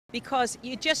because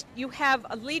you have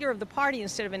a leader of the party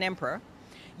instead of an emperor.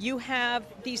 You have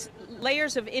these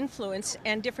layers of influence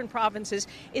and different provinces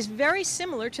is very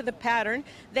similar to the pattern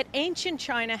that ancient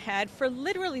China had for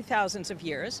literally thousands of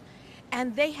years.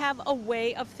 And they have a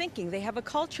way of thinking. They have a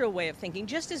cultural way of thinking,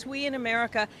 just as we in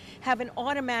America have an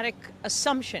automatic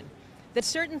assumption that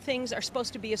certain things are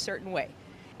supposed to be a certain way.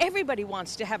 Everybody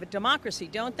wants to have a democracy,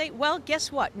 don't they? Well,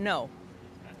 guess what? No,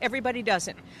 everybody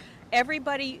doesn't.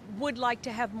 Everybody would like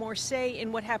to have more say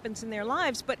in what happens in their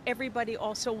lives, but everybody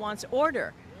also wants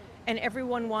order, and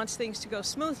everyone wants things to go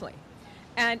smoothly.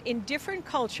 And in different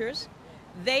cultures,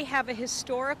 they have a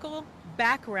historical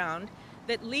background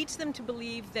that leads them to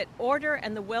believe that order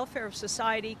and the welfare of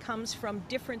society comes from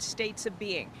different states of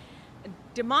being.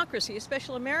 Democracy,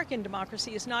 especially American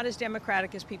democracy, is not as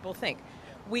democratic as people think.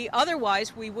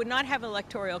 Otherwise, we would not have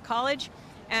electoral college,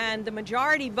 and the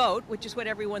majority vote, which is what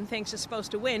everyone thinks is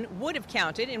supposed to win, would have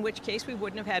counted, in which case we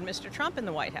wouldn't have had Mr. Trump in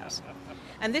the White House.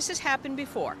 And this has happened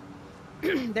before.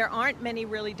 There aren't many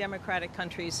really democratic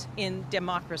countries in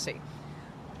democracy.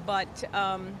 But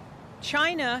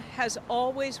China has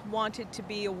always wanted to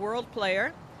be a world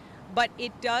player, but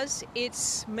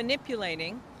it's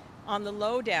manipulating on the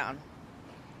low down,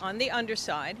 on the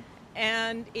underside,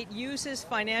 and it uses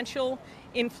financial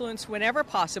influence whenever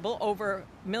possible over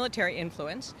military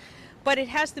influence, but it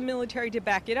has the military to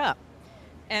back it up.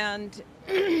 And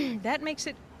that makes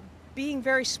it being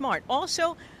very smart.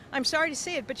 Also, I'm sorry to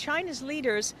say it, but China's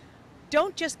leaders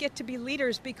don't just get to be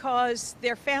leaders because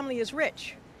their family is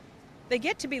rich. They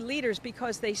get to be leaders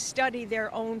because they study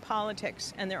their own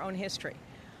politics and their own history.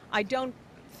 I don't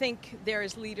think there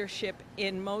is leadership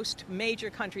in most major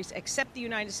countries, except the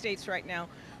United States right now,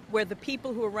 where the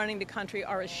people who are running the country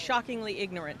are as shockingly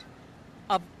ignorant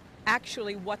of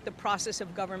actually what the process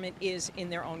of government is in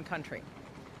their own country.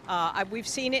 We've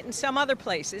seen it in some other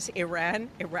places, Iran,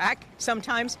 Iraq,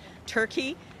 sometimes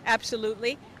Turkey,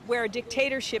 absolutely, where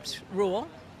dictatorships rule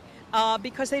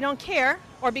because they don't care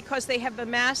or because they have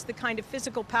amassed the kind of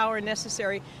physical power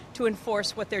necessary to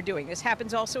enforce what they're doing. This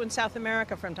happens also in South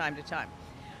America from time to time.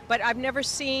 But I've never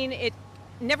seen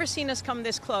us come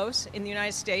this close in the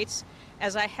United States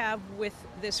as I have with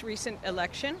this recent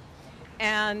election.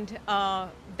 And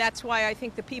that's why I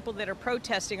think the people that are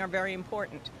protesting are very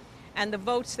important. And the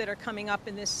votes that are coming up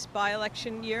in this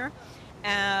by-election year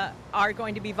are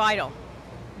going to be vital,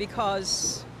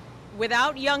 because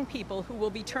without young people who will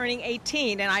be turning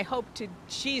 18, and I hope to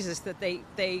Jesus that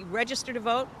they register to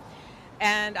vote,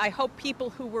 and I hope people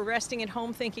who were resting at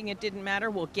home thinking it didn't matter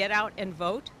will get out and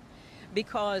vote,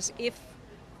 because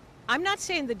I'm not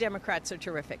saying the Democrats are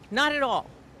terrific, not at all.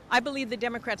 I believe the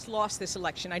Democrats lost this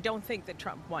election. I don't think that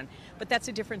Trump won, but that's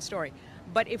a different story.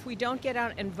 But if we don't get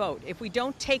out and vote, if we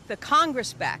don't take the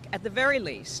Congress back at the very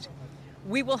least,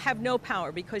 we will have no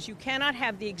power, because you cannot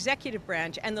have the executive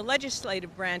branch and the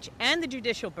legislative branch and the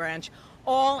judicial branch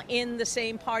all in the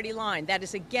same party line. That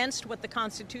is against what the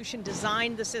Constitution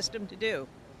designed the system to do.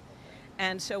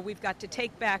 And so we've got to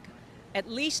take back at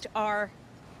least our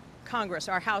Congress,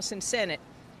 our House and Senate,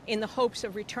 in the hopes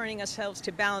of returning ourselves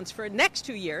to balance for the next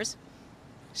 2 years,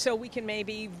 so we can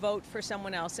maybe vote for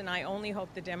someone else. And I only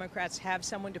hope the Democrats have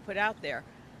someone to put out there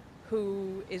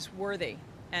who is worthy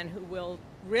and who will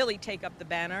really take up the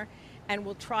banner and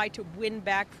will try to win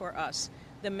back for us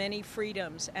the many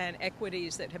freedoms and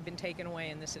equities that have been taken away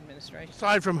in this administration.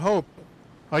 Aside from hope,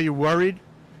 are you worried?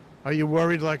 Are you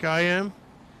worried like I am?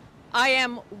 I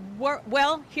am,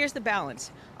 well, here's the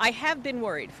balance. I have been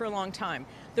worried for a long time.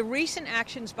 The recent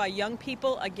actions by young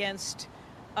people against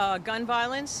gun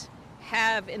violence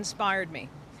have inspired me.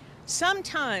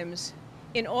 Sometimes,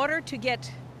 in order to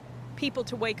get people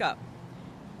to wake up,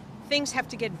 things have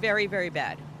to get very, very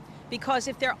bad. Because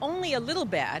if they're only a little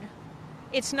bad,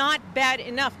 it's not bad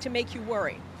enough to make you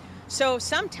worry. So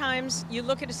sometimes you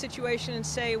look at a situation and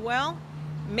say, well,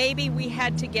 maybe we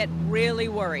had to get really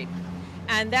worried.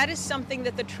 And that is something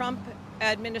that the Trump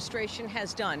administration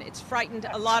has done. It's frightened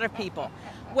a lot of people.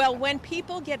 Well, when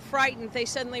people get frightened, they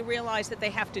suddenly realize that they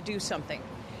have to do something.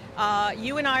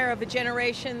 You and I are of a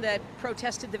generation that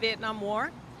protested the Vietnam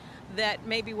War, that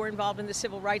maybe were involved in the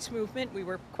civil rights movement. We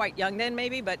were quite young then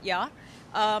maybe, but yeah.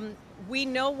 We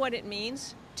know what it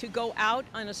means to go out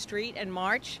on a street and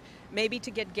march, maybe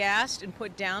to get gassed and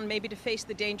put down, maybe to face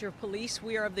the danger of police.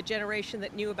 We are of the generation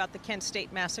that knew about the Kent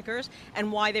State massacres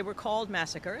and why they were called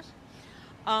massacres.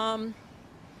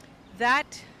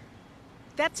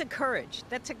 That's a courage.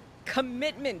 That's a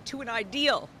commitment to an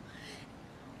ideal.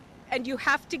 And you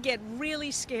have to get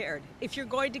really scared if you're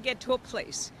going to get to a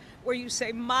place where you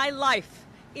say, my life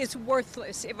is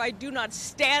worthless if I do not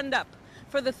stand up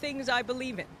for the things I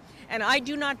believe in. And I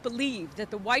do not believe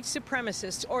that the white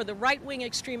supremacists or the right-wing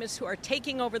extremists who are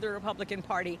taking over the Republican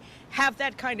Party have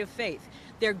that kind of faith.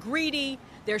 They're greedy,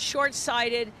 they're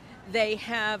short-sighted, they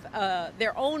have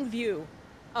their own view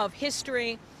of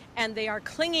history, and they are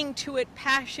clinging to it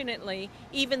passionately,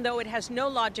 even though it has no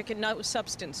logic and no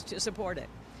substance to support it.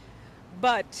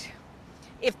 But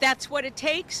if that's what it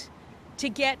takes to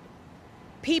get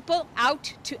people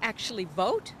out to actually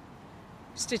vote,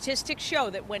 statistics show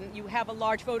that when you have a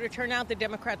large voter turnout, the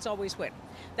Democrats always win.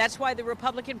 That's why the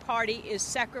Republican Party is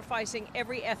sacrificing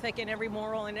every ethic and every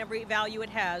moral and every value it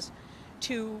has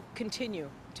to continue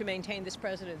to maintain this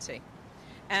presidency.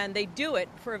 And they do it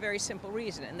for a very simple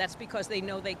reason, and that's because they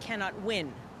know they cannot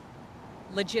win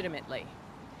legitimately.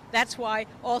 That's why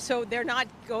also they're not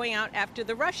going out after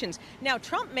the Russians. Now,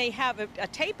 Trump may have a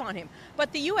tape on him,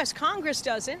 but the U.S. Congress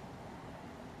doesn't.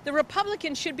 The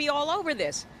Republicans should be all over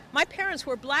this. My parents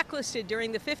were blacklisted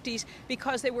during the 50s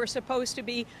because they were supposed to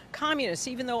be communists,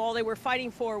 even though all they were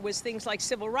fighting for was things like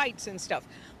civil rights and stuff.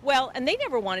 Well, and they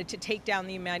never wanted to take down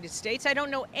the United States. I don't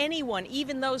know anyone,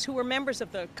 even those who were members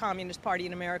of the Communist Party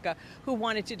in America, who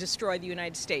wanted to destroy the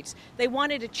United States. They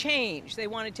wanted to change. They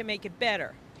wanted to make it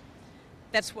better.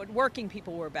 That's what working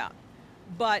people were about.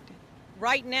 But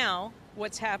right now,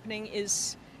 what's happening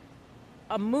is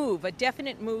a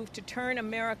definite move to turn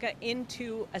America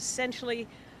into essentially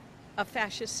a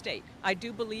fascist state. I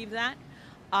do believe that.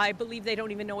 I believe they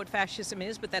don't even know what fascism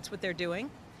is, but that's what they're doing.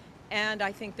 And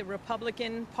I think the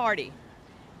Republican Party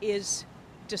is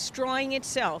destroying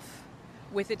itself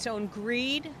with its own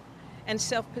greed and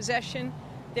self-possession.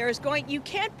 You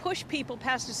can't push people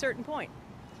past a certain point.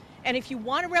 And if you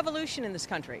want a revolution in this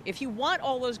country, if you want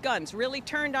all those guns really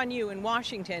turned on you in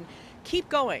Washington, keep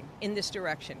going in this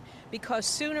direction. Because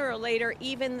sooner or later,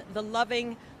 even the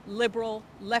loving, liberal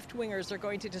left-wingers are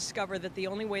going to discover that the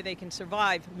only way they can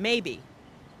survive, maybe,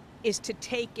 is to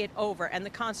take it over. And the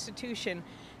Constitution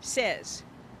says,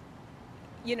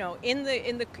 you know,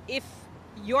 if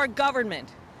your government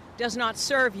does not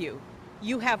serve you,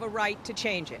 you have a right to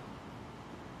change it.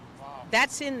 Wow.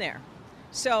 That's in there.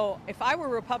 So if I were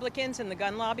Republicans in the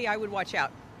gun lobby, I would watch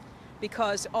out,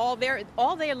 because all they're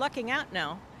looking at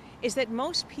now is that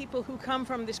most people who come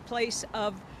from this place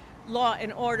of law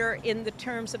and order in the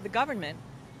terms of the government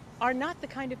are not the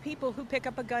kind of people who pick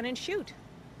up a gun and shoot.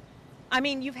 I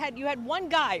mean, you had one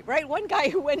guy, right? One guy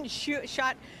who went and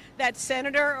shot that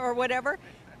senator or whatever.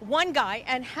 One guy.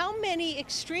 And how many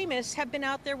extremists have been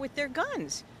out there with their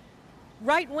guns?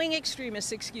 Right-wing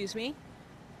extremists, excuse me.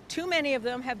 Too many of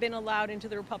them have been allowed into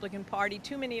the Republican Party.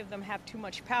 Too many of them have too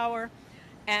much power.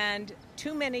 And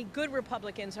too many good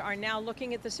Republicans are now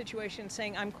looking at the situation and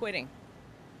saying, I'm quitting.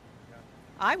 Yeah.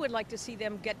 I would like to see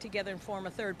them get together and form a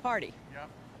third party. Yeah.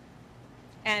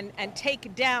 And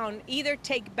either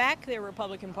take back their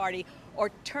Republican Party or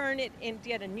turn it into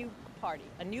yet a new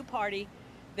party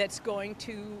that's going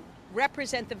to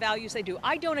represent the values they do.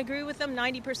 I don't agree with them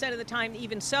 90% of the time,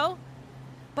 even so,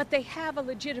 but they have a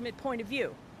legitimate point of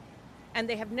view. And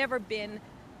they have never been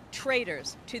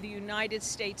traitors to the United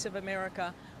States of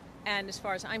America. And as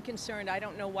far as I'm concerned, I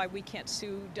don't know why we can't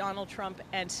sue Donald Trump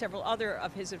and several other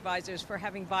of his advisors for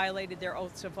having violated their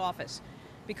oaths of office,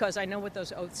 because I know what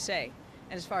those oaths say.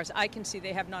 And as far as I can see,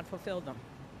 they have not fulfilled them.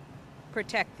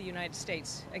 Protect the United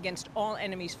States against all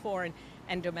enemies, foreign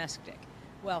and domestic.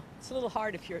 Well, it's a little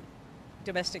hard if your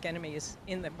domestic enemy is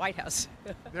in the White House.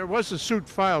 There was a suit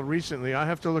filed recently, I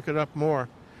have to look it up more,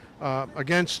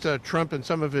 against Trump and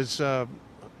some of his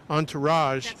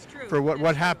entourage for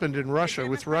what happened in Russia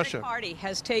with Russia. The Democratic Party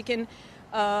has taken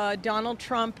Donald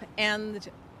Trump and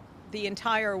the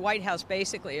entire White House,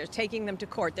 basically, are taking them to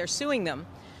court. They're suing them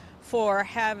for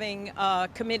having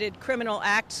committed criminal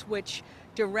acts which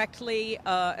directly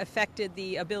affected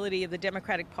the ability of the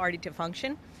Democratic Party to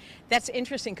function. That's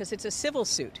interesting because it's a civil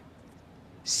suit.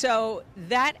 So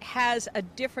that has a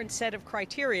different set of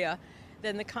criteria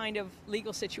than the kind of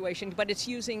legal situation, but it's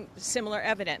using similar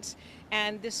evidence.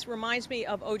 And this reminds me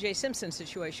of O.J. Simpson's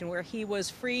situation, where he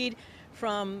was freed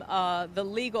from the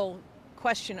legal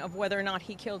question of whether or not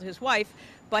he killed his wife,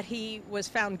 but he was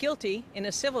found guilty in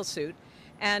a civil suit,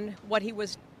 and what he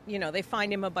was, they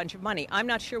fined him a bunch of money. I'm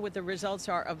not sure what the results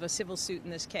are of a civil suit in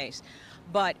this case,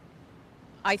 but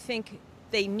I think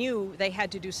they knew they had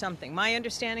to do something. My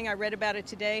understanding, I read about it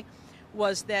today,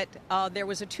 was that there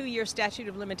was a 2-year statute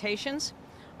of limitations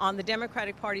on the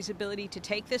Democratic Party's ability to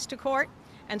take this to court,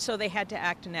 and so they had to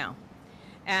act now.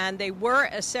 And they were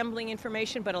assembling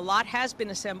information, but a lot has been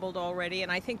assembled already,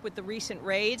 and I think with the recent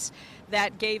raids,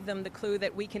 that gave them the clue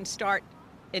that we can start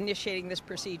initiating this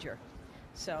procedure.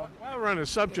 So, while we're on the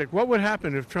subject, what would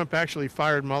happen if Trump actually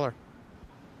fired Mueller?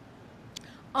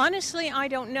 Honestly, I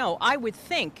don't know. I would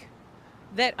think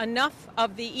that enough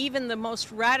of even the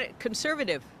most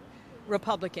conservative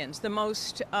Republicans, the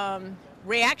most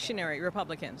reactionary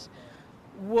Republicans,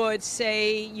 would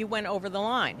say you went over the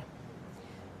line.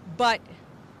 But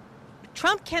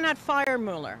Trump cannot fire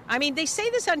Mueller. I mean, they say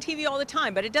this on TV all the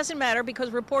time, but it doesn't matter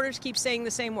because reporters keep saying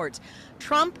the same words.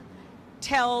 Trump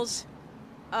tells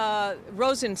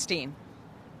Rosenstein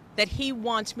that he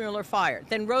wants Mueller fired.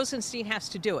 Then Rosenstein has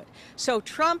to do it. So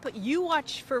you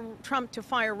watch for Trump to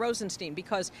fire Rosenstein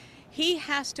because he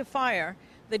has to fire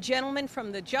the gentleman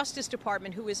from the Justice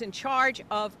Department who is in charge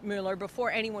of Mueller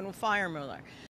before anyone will fire Mueller.